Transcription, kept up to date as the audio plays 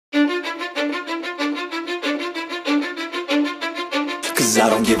Cause I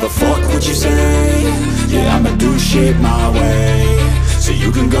don't give a fuck what you say. Yeah, I'ma do shit my way. So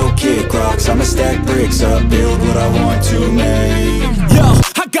you can go kick rocks, I'ma stack bricks up, build what I want to make. Yo,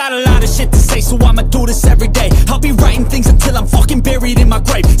 I got a lot of shit to say, so I'ma do this every day. I'll be writing things until I'm fucking buried in my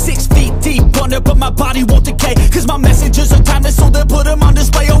grave. 6 feet deep under, but my body won't decay. Cause my messages are timeless, so they'll put them on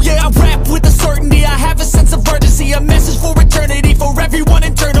display. Oh yeah, I rap with a certainty, I have a sense of urgency. A message for eternity, for everyone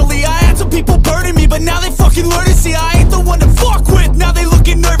internally. I had some people burning me, but now they fucking learn to see I ain't the one to fuck with, now they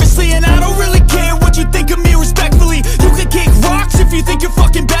looking nervously. And I don't really care what you think of me, respectfully. You can kick rocks if you think you're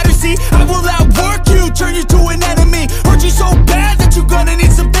fucking better, see. I will outwork you, turn you to an enemy. Hurt you so bad that you're gonna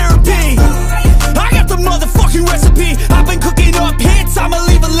need some therapy. I got the motherfucking recipe, I've been cooking up hits, I'ma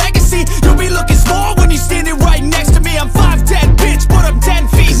leave a legacy. You'll be looking small when you're standing right next to me. I'm 5'10", bitch, but I'm 10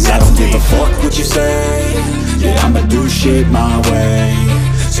 feet next to me. I don't give a fuck what you say. Yeah, I'ma do shit my way.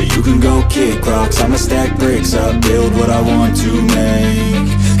 So you can go kick rocks, I'ma stack bricks up, build what I want to make.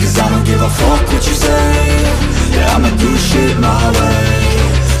 Cause I don't give a fuck what you say. Yeah, I'ma do shit my way.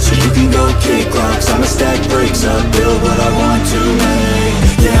 So you can go kick rocks, I'ma stack bricks up, build what I want to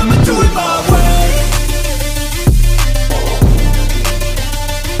make. Yeah, I'ma do it my way.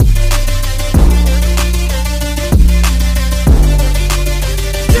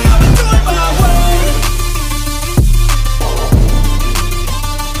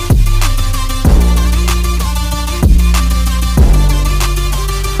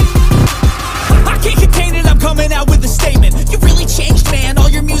 Coming out with a statement. You really changed, man, all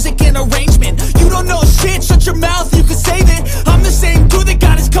your music and arrangement. You don't know shit, shut your mouth, you can save it. I'm the same dude that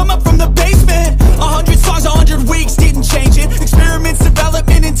got his come up from the basement. 100 songs, 100 weeks, didn't change it. Experiments,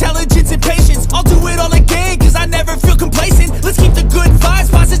 development, intelligence, and patience. I'll do it all again, cause I never feel complacent. Let's keep the good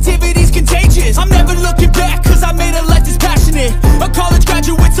vibes, positivity's contagious. I'm never looking back, cause I made a life that's passionate. A college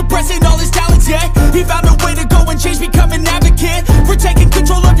graduate suppressing all his talents, yeah. He found a way to go and change, become an advocate. For taking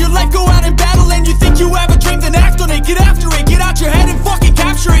control of your life, go out and battle. And you think you have a dream, then act on it. Get after it, get out your head and fucking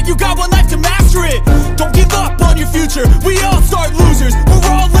capture it. You got one life to master it. Don't give up on your future, we all start losers. We're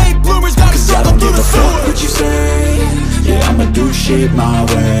all late bloomers, gotta struggle through the sewer. What you say? Yeah, I'ma do shit my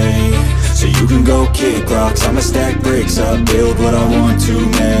way. So you can go kick rocks, I'ma stack bricks up, build what I want to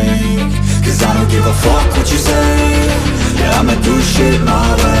make. Cause I don't give a fuck what you say. Yeah, I'ma do shit my